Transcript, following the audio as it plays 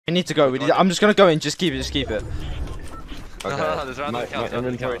We need to go. I'm just gonna go in. Just keep it. Just keep it. Okay. No, this round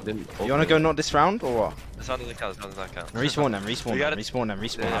doesn't count. You wanna go not this round or what? This round doesn't count. This round doesn't count. Respawn them. Respawn them. Respawn them.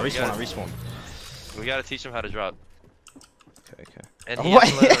 Respawn. Yeah, Respawn. We gotta teach him how to drop. Okay. Okay. And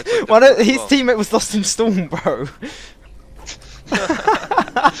What? His teammate was lost in storm, bro.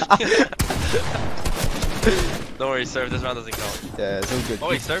 Don't worry, Surf. This round doesn't count. Yeah, it's all good. Oh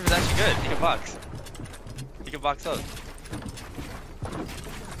wait, Surf is actually good. He can box. He can box up.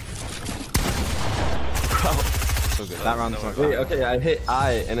 So good. That round's not Wait, okay, I hit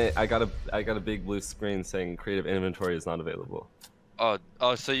I and I got a big blue screen saying creative inventory is not available. Oh,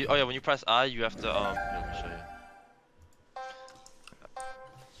 so you, yeah, when you press I, you have to here, let me show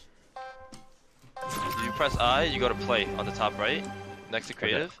you. You press I, you go to play on the top right, next to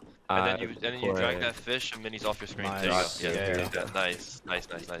creative, and then you drag that fish and minis off your screen. Nice. There you go. Yeah. Nice.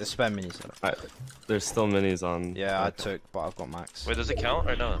 The spare minis. There's still minis on. Yeah, I took, but I've got max. Wait, does it count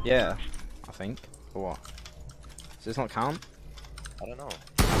or no? Yeah, I think. Or what? Does this not count? I don't know.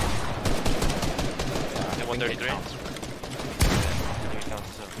 Hit 133. I think it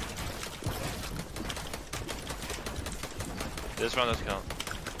counts too. This round doesn't count.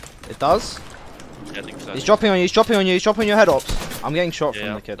 It does? Yeah, I think so. He's dropping on you. He's dropping on you. He's dropping your head ops. I'm getting shot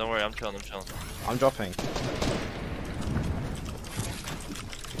from the kid. Don't worry, I'm chilling. I'm dropping.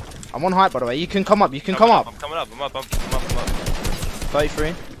 I'm on height, by the way. You can come up. You can come up. I'm coming up. I'm up.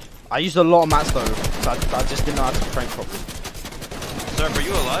 33. I used a lot of mats though. So I just didn't know how to prank properly. Surf, are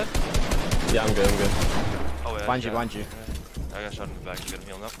you alive? Yeah, I'm good. Oh, yeah. Behind you. I got shot in the back. You got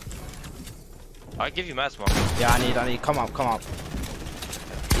healing up. I'll give you mats, Mom. Yeah, I need. Come up.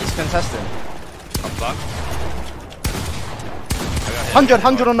 He's contesting. I'm blocked.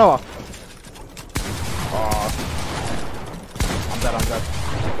 100 on Noah. Oh. I'm dead.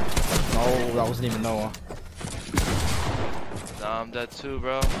 No, that wasn't even Noah. Nah, I'm dead too,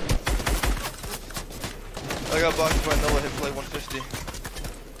 bro. I got boxed by Noah, hit play 150.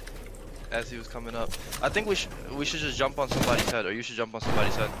 As he was coming up. I think we should just jump on somebody's head, or you should jump on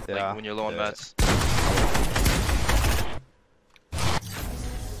somebody's head. Yeah. Like when you're low on mats.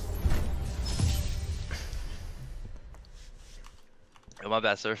 Oh, my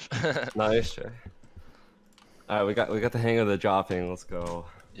bad, Surf. Nice. Alright, we got the hang of the dropping. Let's go.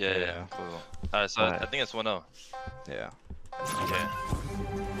 Yeah. Cool. Alright, so I think it's 1-0. Yeah. Okay.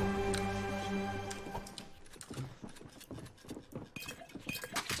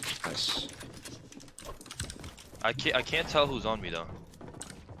 Nice. I can't tell who's on me though.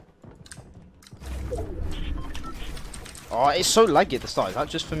 Oh, it's so laggy at the start. Is that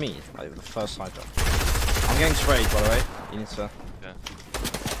just for me? Like the first side drop. I'm getting sprayed, by the way. You need to. Okay.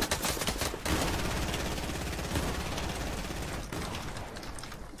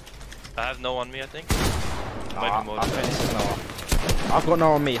 I have no on me, I think. I think this is Noah. I've got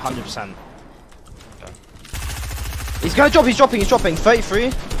no on me, 100%. Okay. He's gonna drop. He's dropping.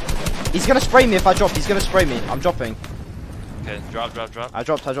 33. He's gonna spray me if I drop. He's gonna spray me. I'm dropping. Okay, drop. I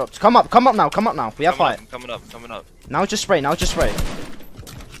dropped. Come up now. We have fight. I'm coming up. Now just spray. Yeah, they're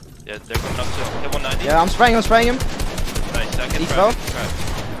coming up too. Hit 190. Yeah, I'm spraying him. Nice, second. He fell.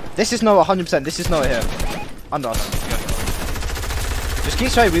 This is Noah, 100%. This is Noah here. Under us. Just keep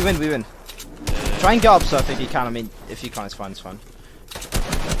spraying. We win. Try and get up, Surf, if you can. I mean, if you can't, it's fine.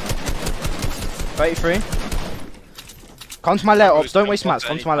 33. Come to my layer, Ops. Don't waste mats.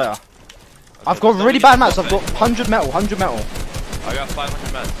 Come to my layer. I've got really bad mats. I've got 100 metal. I got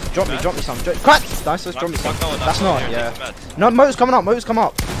 500 mats. Drop me some. Crack! Nice, let's drop me some. That's not, yeah. No, motor's coming up. Box!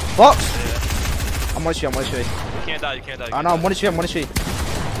 Yeah. I'm 1 HP. You can't die. I know, I'm 1 HP.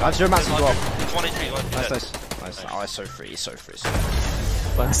 I have 0 mats as well. It's 1 HP. Nice. Oh, it's so free.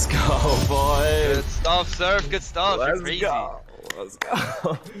 Let's go, boys. Good stuff, Surf. Good stuff. You're crazy. Let's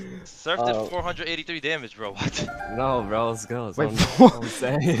go. Surf did 483 damage, bro. What? No, bro. Let's go. Wait, what I'm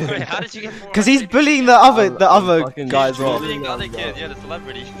saying. Wait, how did you get 483? Because he's bullying the other guys. Bullying the other kid. Yeah, the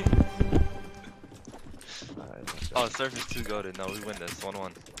celebrity. Oh, Surf is too goated. No, we win this.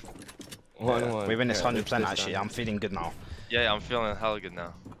 1-1. 1-1. We win this 100% actually. I'm feeling good now. Yeah, I'm feeling hella good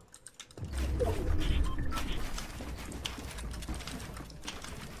now.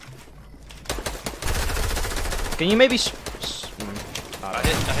 Can you maybe? I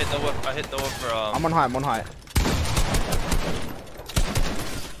hit Noah for. I'm on height. I'm on height.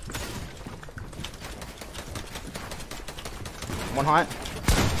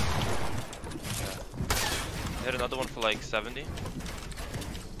 Yeah. Hit another one for like 70.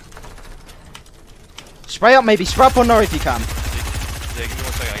 Spray up maybe. Spray up on Nora if you can. Yeah, give me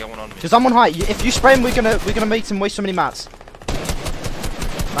 1 second. I got one on me. Because I'm on height. If you spray him, we're gonna make him waste so many mats.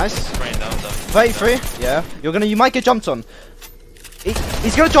 Nice. Spraying down though. 33. Yeah. You might get jumped on.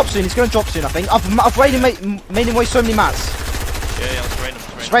 He's gonna drop soon. He's gonna drop soon. I think. I've made him waste so many mats. Yeah, I'm spraying him.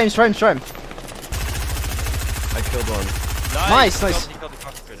 Spray him. I killed one. Nice. He killed the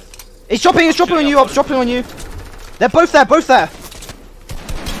concentrator. He's dropping on you. Ops dropping on you. They're both there.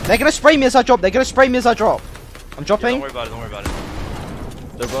 They're gonna spray me as I drop. I'm dropping. Yeah, don't worry about it.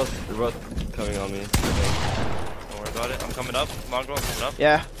 They're both coming on me. Don't worry about it. I'm coming up. Mongraal, I'm coming up.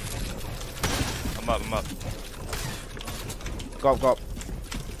 Yeah. I'm up. Go up.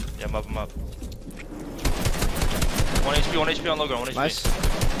 Yeah, I'm up. 1 HP on low ground. 1 HP. Nice.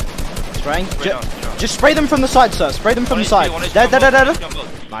 Spraying. Spray down. Just spray them from the side, sir. Spray them from the side. There.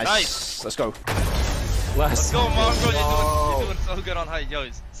 Nice. Let's go. Let's go, Mongraal. You're doing so good on height. Yo,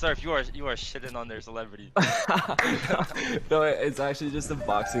 sir, you are shitting on their celebrity. No, it's actually just a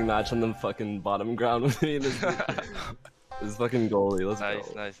boxing match on the fucking bottom ground with me and this fucking goalie. Let's go.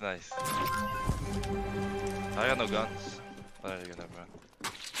 Nice. I got no guns. But I gotta get that, bro.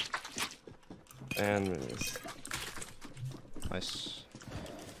 And minis. Nice.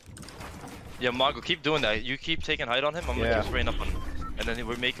 Yeah, Mongraal, keep doing that. You keep taking height on him. I'm gonna keep spraying up on him. And then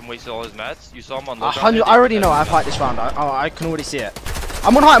we make him waste all his mats. You saw him on low ground. I already know I've height this round. I can already see it.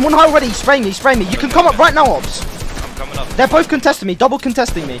 I'm on height already. He's spraying me. You can come up right now, Ops. I'm coming up. They're both contesting me. Double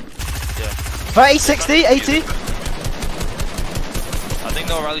contesting me. Yeah. 30, 60, 80. I think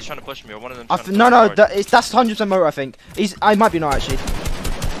no, Riley's trying to push me, or one of them. No, that's 100% motor. I think. I might be not actually.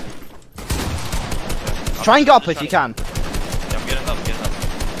 Try and get up if you can. Yeah, I'm getting up.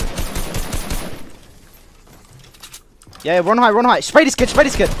 Yeah, run high. Spray this kid. Yeah,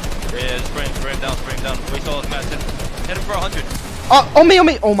 spray him down. Waste all his mats. Hit him for 100. On me.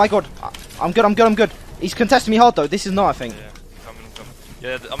 Oh my god. I'm good. He's contesting me hard though. This is not, I think. Yeah, I'm coming.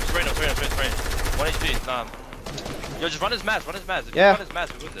 Yeah, I'm spraying him. 1 HP. Yo, just run his mats. If you run his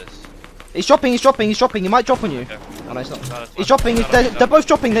mats, we win this. He's dropping. He might drop on you. Okay. Oh, no, he's not. He's dropping. They're both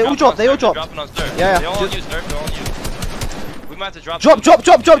dropping. They all dropped. Dropping on Sturf. Yeah. They all on you, Sturf. They're all on you. We might have to drop. Drop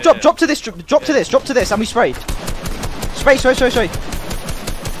to this. Drop to this, and we spray. Spray.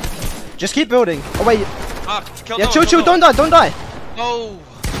 Just keep building. Oh wait. Yeah, chill. Don't die. No.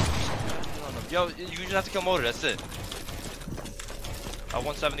 Yo, you just have to kill Motor. That's it. I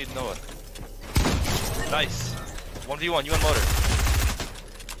 170 to Noah. Nice. 1v1. You and Motor.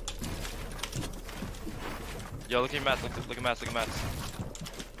 Yo, look at your mats. Look at mats.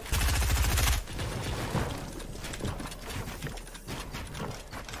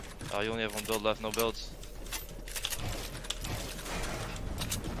 Oh, you only have one build left. No builds.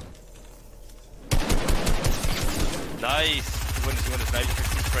 Nice! You win this. Now you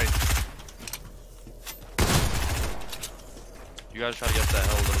just keep spraying. You gotta try to get up that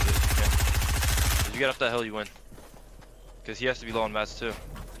hill a little bit if you can. If you get up that hill, you win. Because he has to be low on mats too.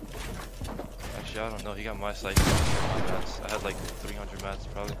 Actually, I don't know. He got my sight. I had like 300 mats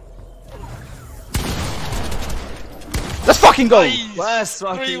probably. Let's fucking go! Nice. Let's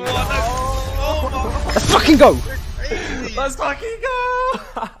fucking go! Let's fucking go! Let's fucking go!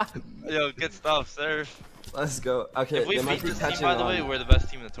 Yo, good stuff, sir. Let's go. Okay, If we they might beat be this team, catching by the on. way, we're the best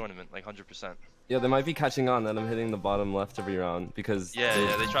team in the tournament, like 100%. Yeah, they might be catching on that I'm hitting the bottom left every round because.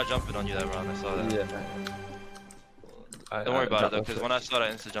 Yeah, they tried jumping on you that round. I saw that. Yeah. Don't worry about it though, because when I saw that,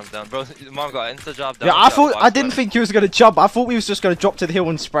 I insta jumped down, bro. Mongraal, I insta dropped down. Yeah, I didn't think he was gonna jump. I thought we was just gonna drop to the hill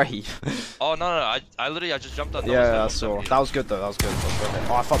and spray. Oh no, I literally just jumped on. Yeah, I saw. That was good though. Oh,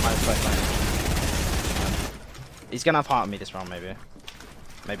 I thought my first. He's gonna have heart on me this round, maybe.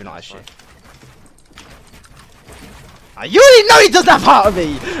 Maybe not actually. You already know he doesn't have heart on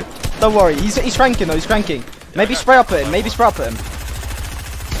me. Don't worry. He's cranking though. Maybe spray up at him.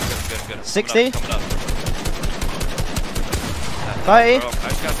 Good. 60. 30. Bro, I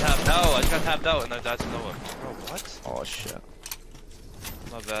just got tapped out, and that's Noah. Bro, what? Oh shit.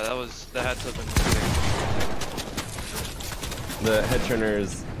 My bad. That had to have been. The head turner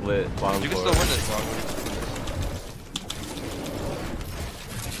is lit. Bottom You can floor. still win this, bro.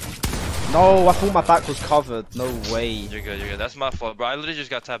 No, I thought my back was covered. No way. You're good. That's my fault, bro. I literally just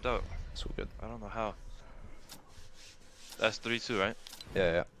got tapped out. It's all good. I don't know how. That's 3-2, right?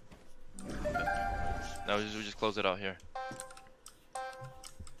 Yeah. Now we just close it out here.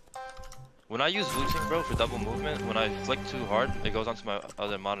 When I use looting, bro, for double movement, when I flick too hard, it goes onto my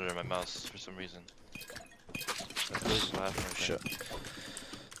other monitor, my mouse, for some reason. That's really what happened, I think. Shit.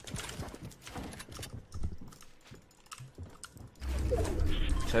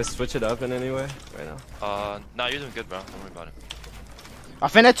 Should I switch it up in any way right now? Nah, you're doing good, bro. Don't worry about it. I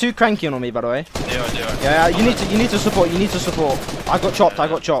think they're too cranky on me, by the way. They are. Yeah, you need to support. I got chopped.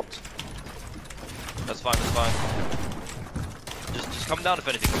 That's fine. Just come down if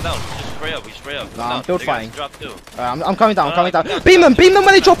anything. Come down. Just spray up. We spray up. Nah, I'm build fighting. Drop too. I'm coming down. I'm coming down. No, Beam them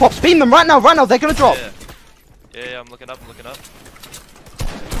when they drop ops. Beam them right now. They're gonna drop. Yeah, I'm looking up.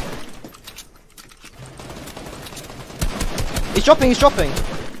 He's dropping.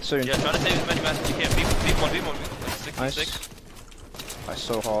 Soon. Yeah, try to save as many mats as you can. Beam one. Like 66. Nice. That's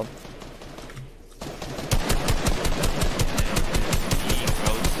so hard.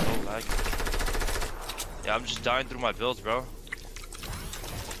 Bro, it's so laggy. Yeah, I'm just dying through my builds, bro.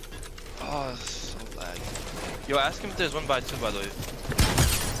 Oh, it's so laggy. Yo, ask him if there's 1x2, by the way.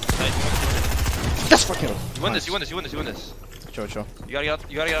 Nice. Just fucking. You win this. You win this. Sure. You gotta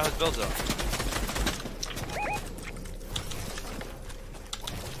get out his builds though.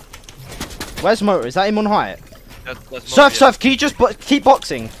 Where's Motor? Is that him on height? That's Surf, can you just keep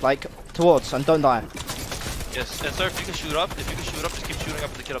boxing, like, towards, and don't die? Yes, and Surf, if you can shoot up, just keep shooting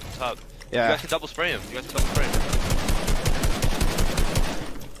up at the kid up the top. Yeah. You guys can double spray him.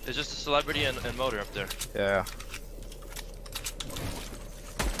 It's just a celebrity and Motor up there. Yeah.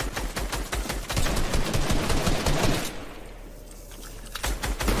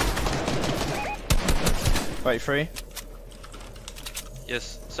 Wait, free.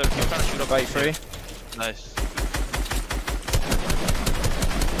 Yes, Surf, keep trying to shoot up. Wait, free. Nice.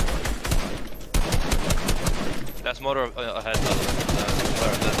 That's Motor ahead.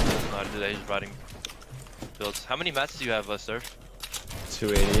 Player that doesn't know how to do that. He's riding builds. How many mats do you have, Surf?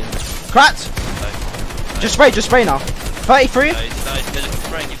 280. Cracked! Nice. Just spray now. 33? Nice. Yeah, just keep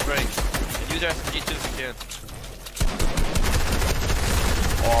spraying. And use your SMG too if you can.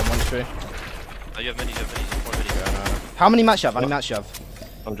 Oh, I'm on tree. Oh, you have many, 4 minis. How many mats you have?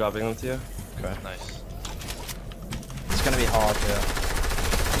 I'm dropping them to you. Okay. Nice. It's gonna be hard, yeah.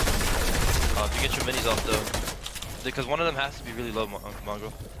 If you get your minis off though. Because one of them has to be really low,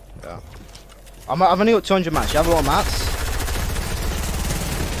 Mongraal. Yeah. I've only got 200 mats. You have a lot of mats?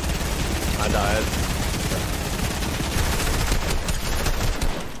 I died.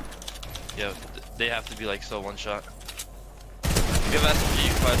 Yeah, they have to be like so one shot. If you have SMG,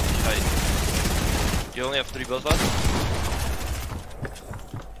 you can buy SMG height. You only have 3 builds left?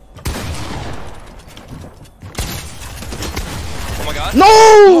 Oh my god.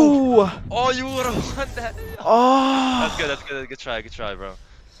 No! Oh, you would've won that. Oh. That's good. Good try, bro.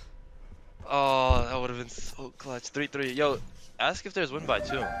 Oh, that would've been so clutch. 3-3. Yo, ask if there's win by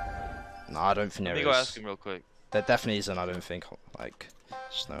 2. No, I don't think there Let is. me go ask him real quick. There definitely isn't, I don't think. Like,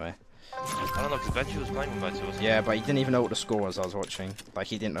 there's no way. I don't know, because Benji was playing win by 2. Wasn't Yeah, but he didn't even know what the score was I was watching. Like,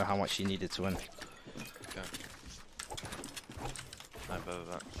 he didn't know how much he needed to win. Okay. Alright,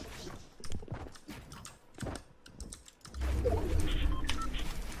 bet.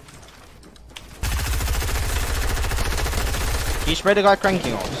 Can you spray the guy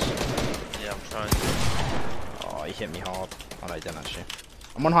cranking off? Yeah, I'm trying. Oh, he hit me hard. Oh no, he didn't actually.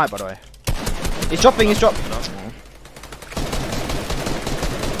 I'm on height, by the way. He's dropping. No. Oh.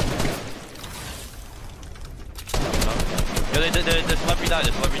 Yo, the celebrity died.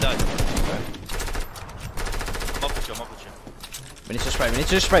 Okay. I'm up with you. We need to just spray.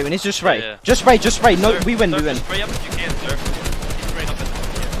 Yeah. Just spray. No, Sir, we win. Just spray up if you can, sir. Keep spraying up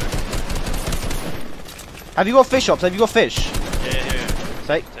Have you got fish ops? Yeah.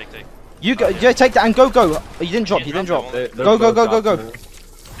 Take. Take. You go. Yeah, take that and go. Oh, you didn't drop. Go. Yeah,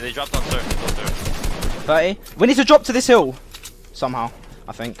 they dropped on sir. Go, sir. 30. We need to drop to this hill. Somehow,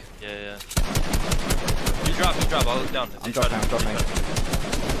 I think. Yeah. You drop. I'll look down. I'm dropping.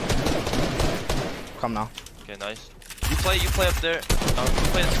 Come now. Okay, nice. You play up there. You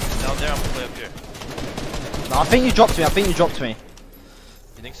play down there, I'm gonna play up here. No, I think you dropped me.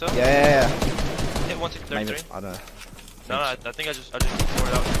 You think so? Yeah. Hit 1, 2, 33. Maybe. I don't know. No, I think I just poured it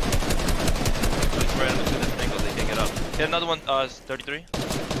out. Really spray them into this angle, they can't get up. Hit another one, 33.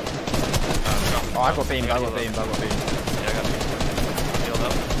 Oh, I got beamed. Yeah, I got beamed. Healed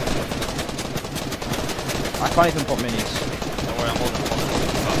up. I can't even pop minis. Don't worry, I'm holding.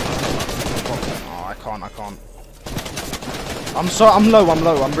 Oh, I can't. I'm low.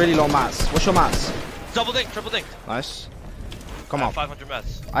 I'm really low mats. What's your mats? Triple dink. Nice. Come on. 500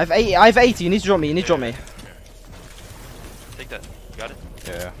 mats. I have 80. You need to drop me. Take that. You got it?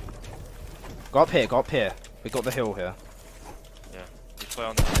 Yeah. Go up here. We got the hill here. Yeah. Just play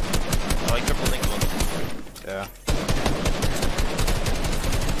on that. I like triple dink one. Yeah.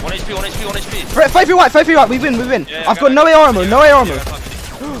 1 HP. 5 3 white. We win. Yeah, I've got no AR ammo. Yeah,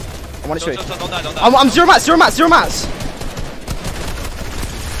 I want to don't die. I'm 0 mats.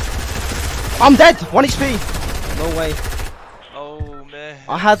 I'm dead. 1 HP. No way. Oh man.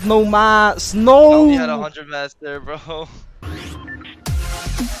 I had no mats. No. I only had 100 mats there, bro.